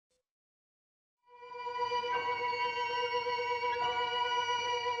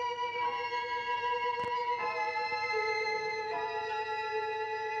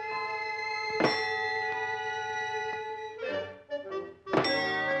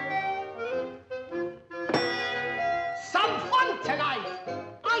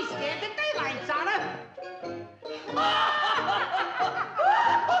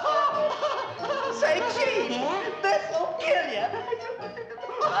Yeah? This'll kill you.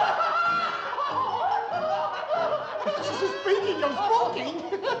 Speaking of smoking,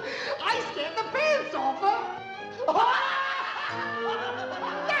 I scared the pants off her.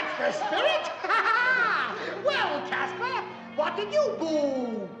 That's the spirit. Well, Casper, what did you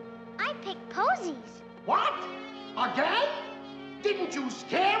boo? I picked posies. What? Again? Didn't you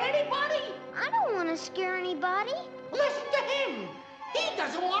scare anybody? I don't want to scare anybody. Listen to him. He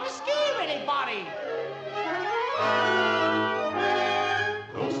doesn't want to scare anybody.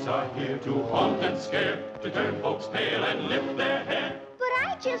 Ghosts are here to haunt and scare, to turn folks pale and lift their hair. But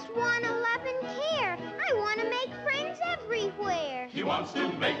I just want to love and care. I want to make friends everywhere. He wants to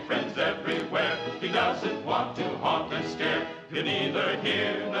make friends everywhere. He doesn't want to haunt and scare. You're neither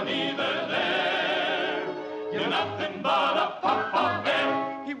here nor neither there. You're nothing but a pop-up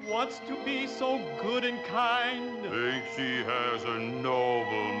bear. He wants to be so good and kind. Thinks he has a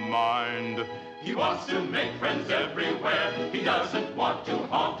noble mind. He wants to make friends everywhere. He doesn't want to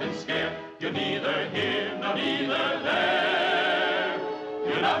haunt and scare. You're neither here nor neither there.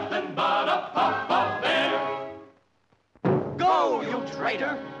 You're nothing but a pop-up bear. Go, you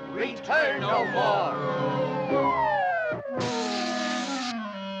traitor! Return no more!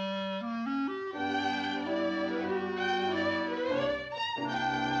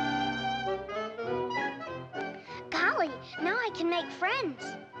 Golly, now I can make friends.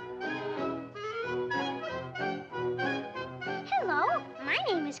 Hello, my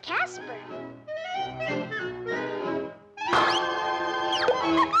name is Casper.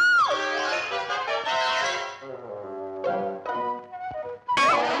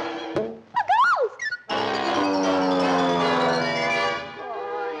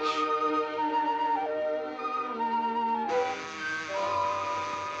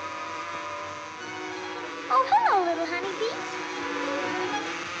 Oh, hello, little honeybees.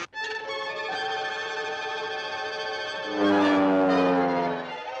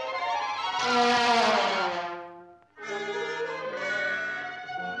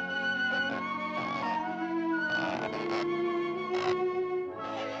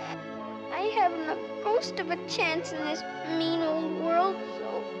 I haven't a ghost of a chance in this mean old world,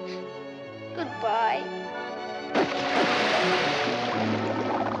 so goodbye.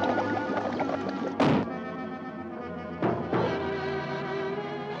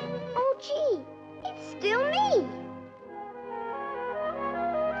 Oh, gee, it's still me.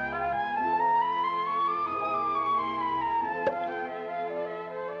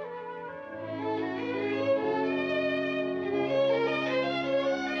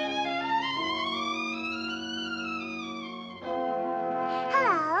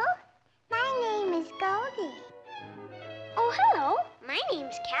 Hello, my name is Goldie. Oh, hello, my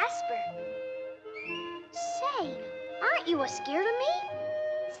name's Casper. Say, aren't you scared of me?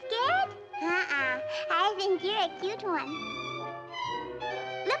 Scared? I think you're a cute one.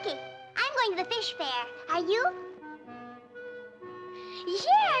 Looky, I'm going to the fish fair. Are you?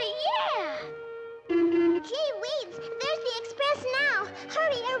 Yeah. Gee whiz, there's the express now.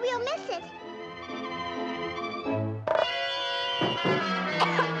 Hurry or we'll miss it.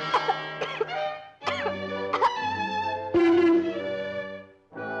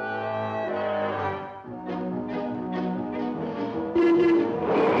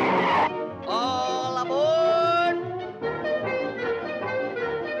 All aboard!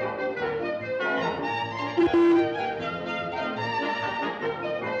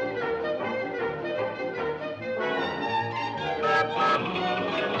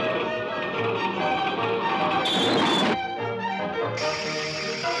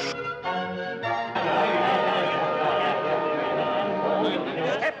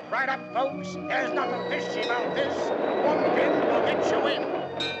 Step right up, folks. There's nothing fishy about this. One pin will get you in.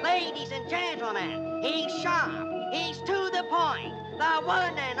 Ladies and gentlemen, he's sharp, he's to the point, the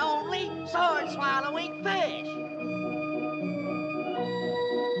one and only sword-swallowing fish.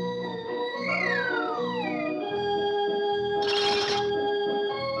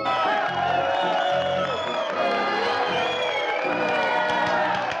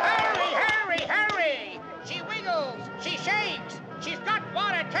 Hurry! She wiggles, she shakes, she's got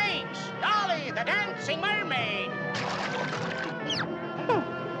what it takes. Dolly, the dancing mermaid.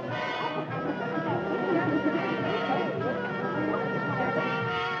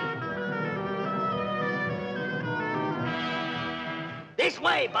 This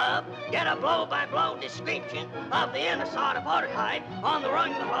way, Bub. Get a blow-by-blow description of the inner side of archive on the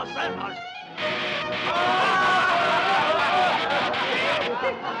rungs of Los Angeles.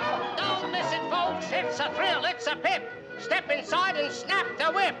 Don't miss it, folks. It's a thrill, it's a pip. Step inside and snap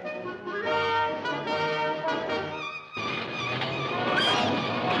the whip.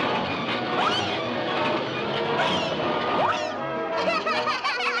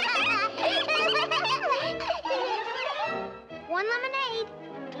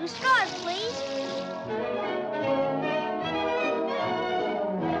 2 straws, please.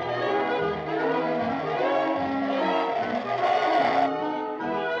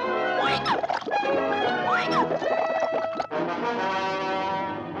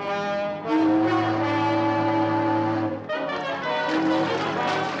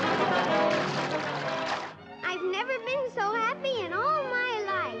 I've never been so happy in all my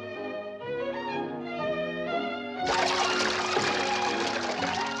life.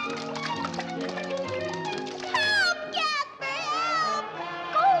 Help, Casper, help!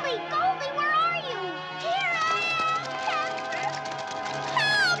 Goldie, Goldie, where are you? Here I am, Casper.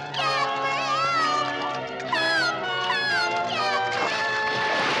 Help, Casper, help! Help, Casper!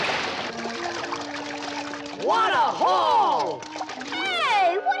 What a haul!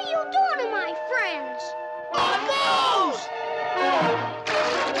 Hey, what are you doing to my friends? A ghost!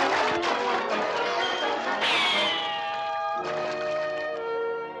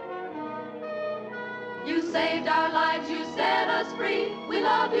 You saved our lives, you set us free. We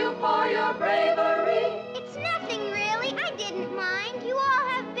love you for your bravery. It's nothing, really. I didn't mind. You all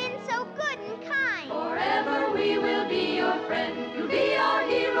have been so good and kind. Forever we will be your friend. You'll be our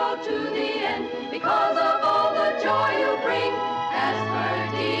hero to the end. Because of all the joy you bring, Casper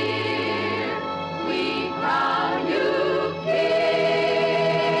dear, we crown you king.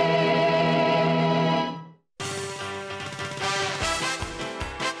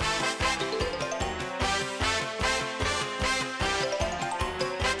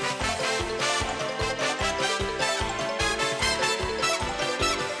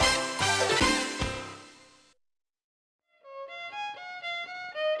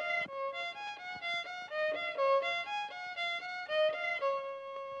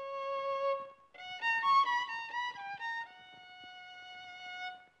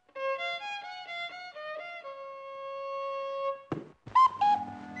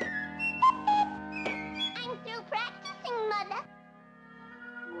 I'm through practicing, Mother.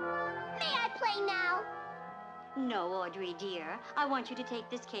 May I play now? No, Audrey, dear. I want you to take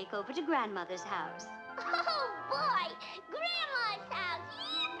this cake over to Grandmother's house. Oh, boy! Grandma's house!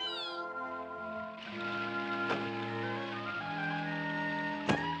 Yippee!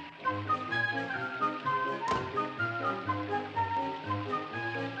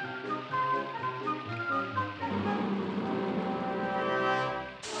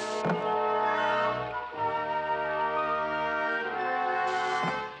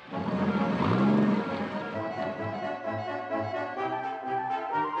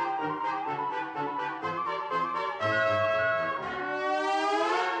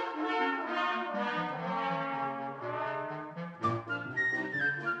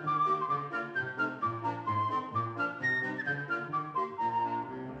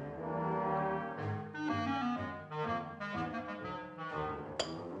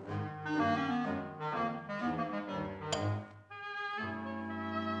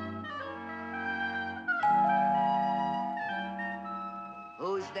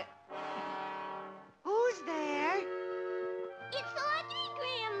 Who's there? Who's there? It's Audrey,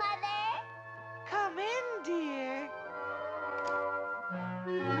 Grandmother. Come in, dear.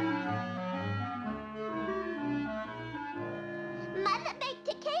 Mother baked a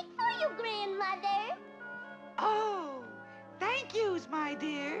cake for you, Grandmother. Oh, thank yous, my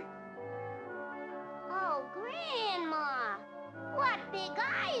dear. Oh, Grandma, what big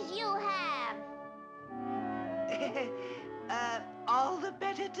eyes you have. All the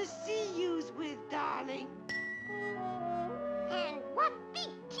better to see yous with, darling. And what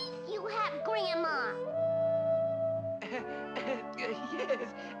big teeth you have, Grandma. Yes,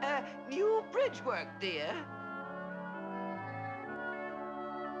 new bridge work, dear.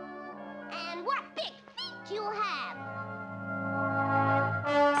 And what big feet you have.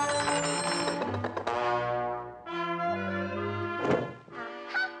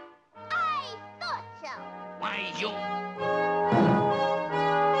 Aha! I thought so. Why, you...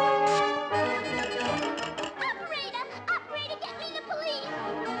 Operator! Operator, get me the police!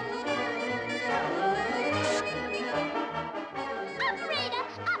 Operator!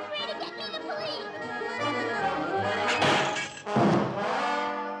 Operator, get me the police!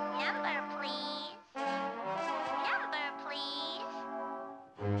 Number, please. Number.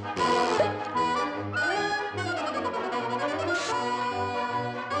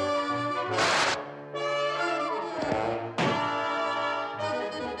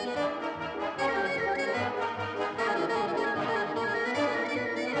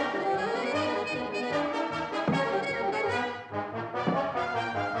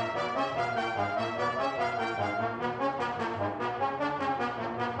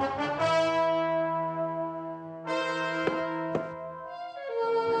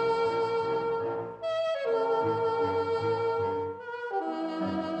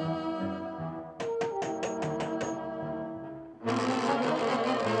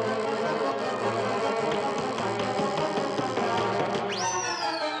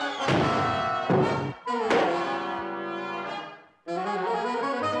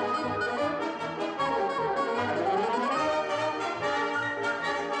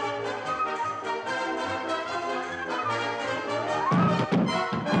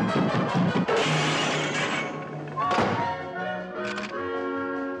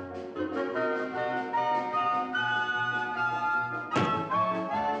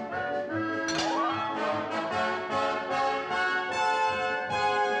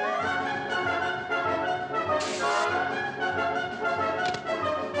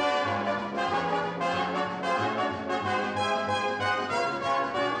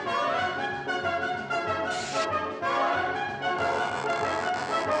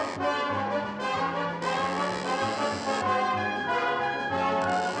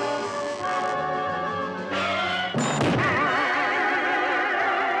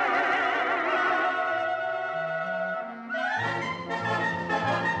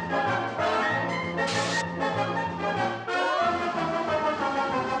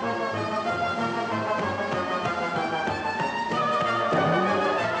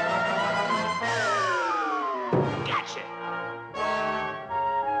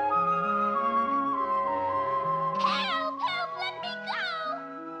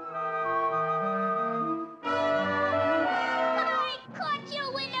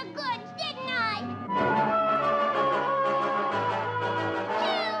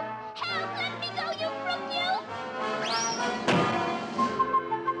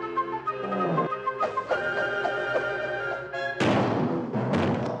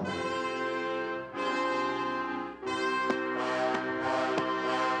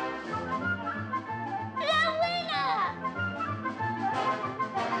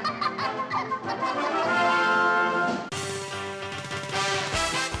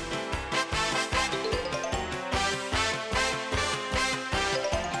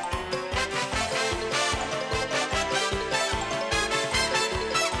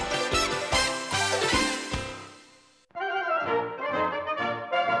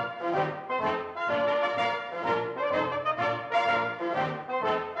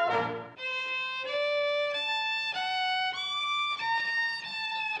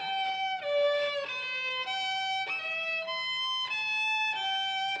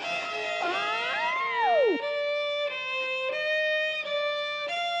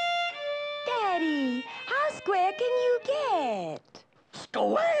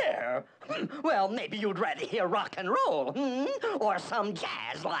 Well, maybe you'd rather hear rock and roll, or some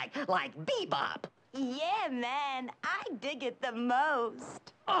jazz like bebop. Yeah, man, I dig it the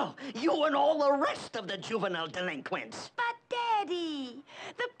most. Oh, you and all the rest of the juvenile delinquents. But, Daddy,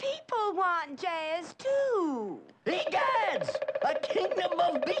 the people want jazz, too. Egads! A kingdom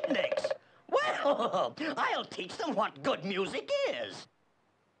of beatniks! Well, I'll teach them what good music is.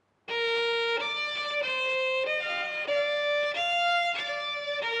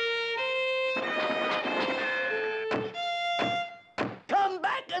 Come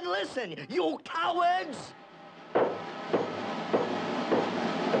back and listen, you cowards!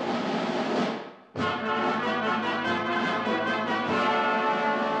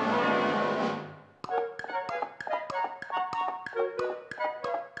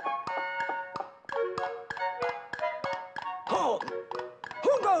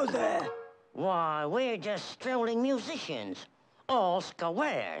 Who goes there? Why, we're just strolling musicians. All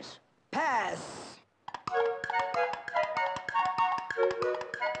squares. Pass.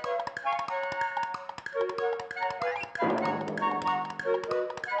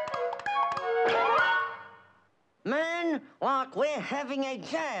 Man, like we're having a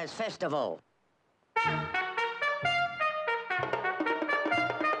jazz festival.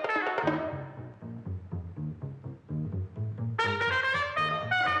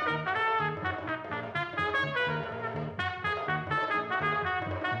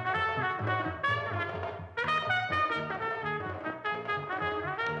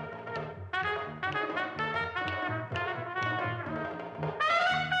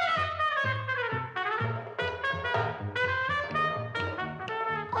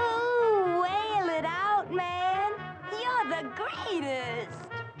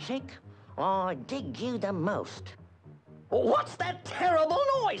 Chick, I dig you the most. What's that terrible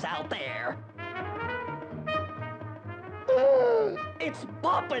noise out there? It's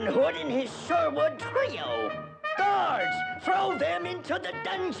Boppin' Hood and his Sherwood trio. Guards, throw them into the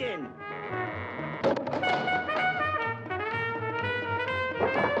dungeon.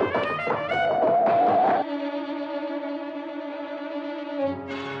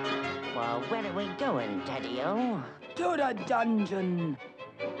 Well, where are we going, Daddy-O? To the dungeon.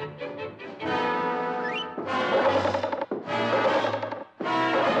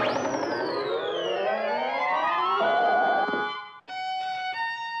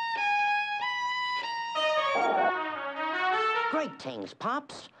 Greetings,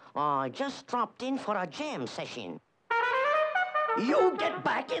 Pops. I just dropped in for a jam session. You get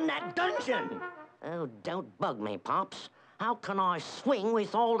back in that dungeon! Oh, don't bug me, Pops. How can I swing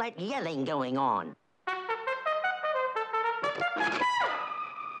with all that yelling going on?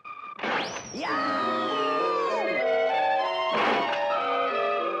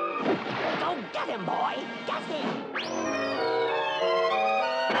 Go get him, boy! Get him!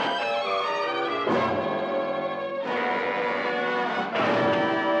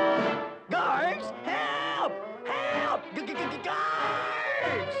 Guards! Help! Help!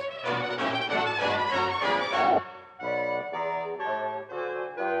 Guards!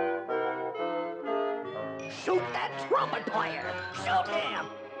 Shoot that trumpet player! Shoot him!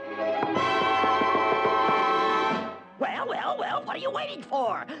 Well, what are you waiting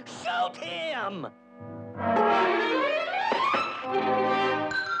for? Shoot him!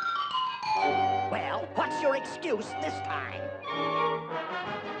 Well, what's your excuse this time?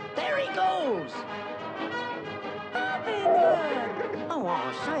 There he goes! Oh,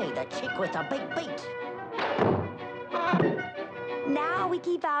 I say, the chick with the big beat. Now we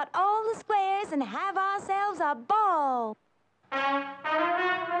keep out all the squares and have ourselves a ball.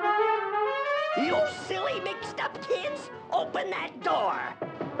 You silly mixed-up kids! Open that door!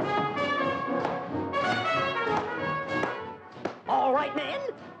 All right, men,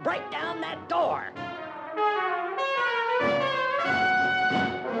 break down that door!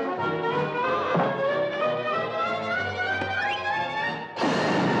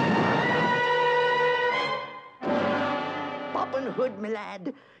 Boppin' Hood, my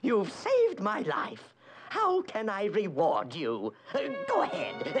lad, you've saved my life. How can I reward you? Go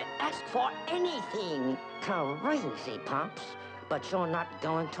ahead, ask for anything. Crazy, Pops, but you're not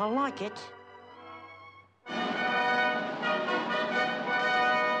going to like it.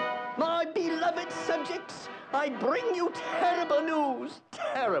 My beloved subjects, I bring you terrible news.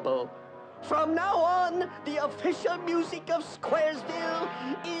 Terrible. From now on, the official music of Squaresville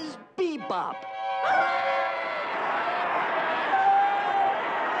is bebop.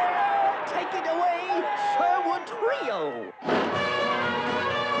 Take it away, Sherwood Trio.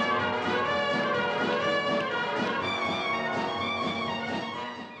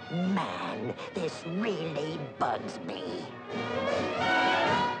 Man, this really bugs me.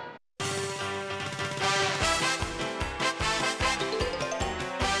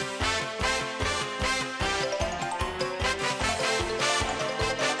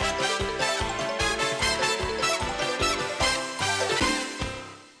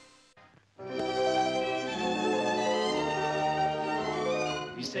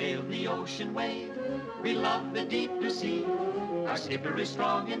 We sail the ocean wave, we love the deep blue sea. Our skipper is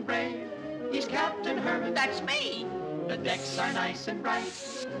strong and brave, he's Captain Herman. That's me. The decks are nice and bright,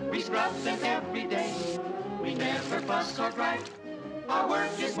 we scrub them every day. We never fuss or gripe, our work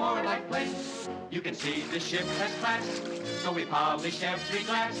is more like play. You can see the ship has class, so we polish every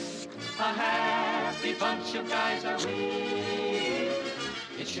glass. A happy bunch of guys are we.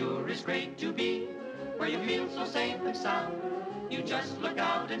 It sure is great to be where you feel so safe and sound. You just look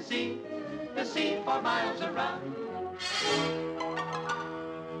out and see the sea for miles around.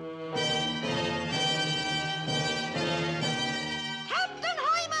 Captain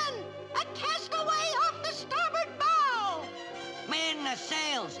Hyman! A castaway off the starboard bow! Man the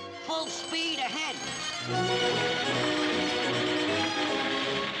sails, full speed ahead.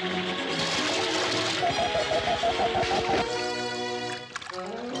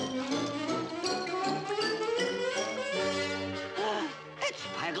 It's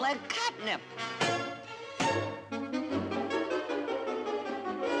peg-leg catnip.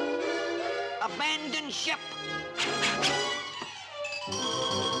 Abandoned ship.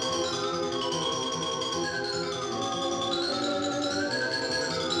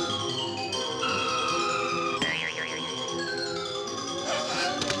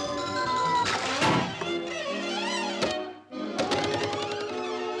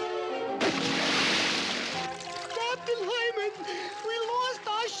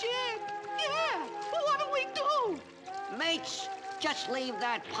 Mates, just leave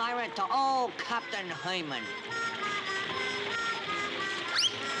that pirate to old Captain Hyman.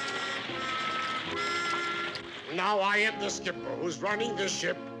 Now I am the skipper who's running the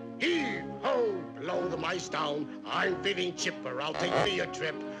ship. Heave, ho, blow the mice down. I'm feeling chipper, I'll take me a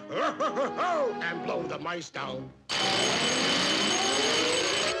trip. And blow the mice down.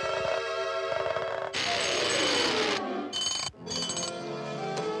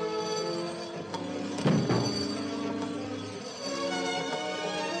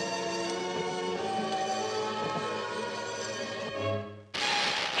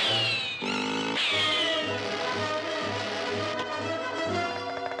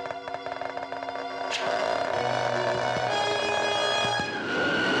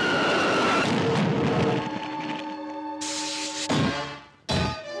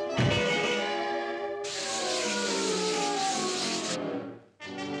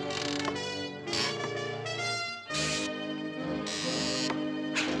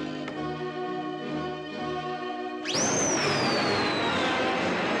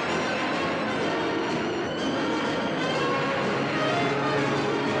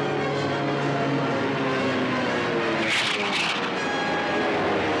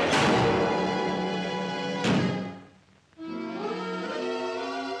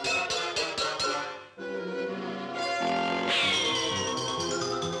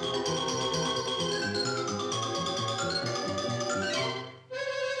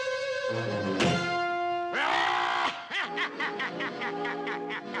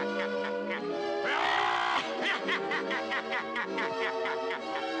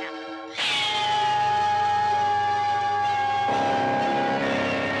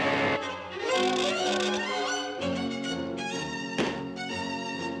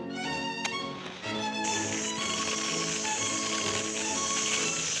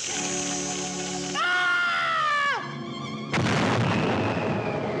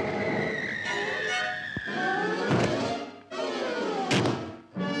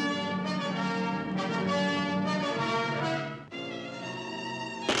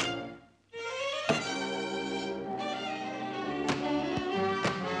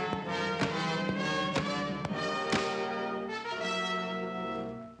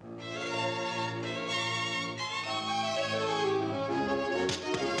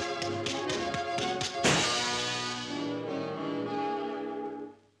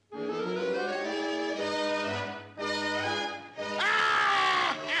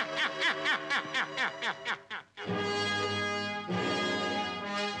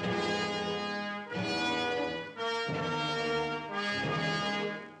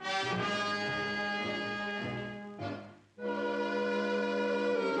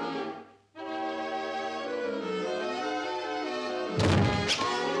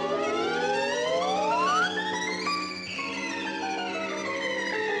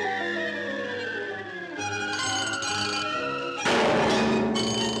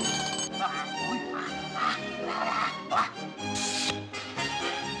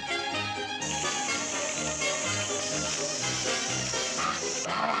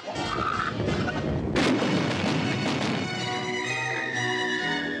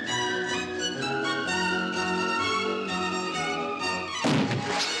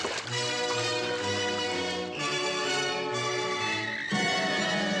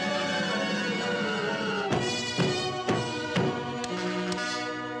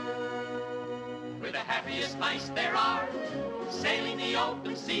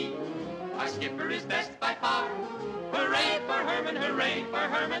 open sea. Our skipper is best by far. Hooray for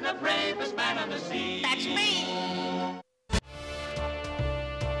Herman, the bravest man on the sea. That's me!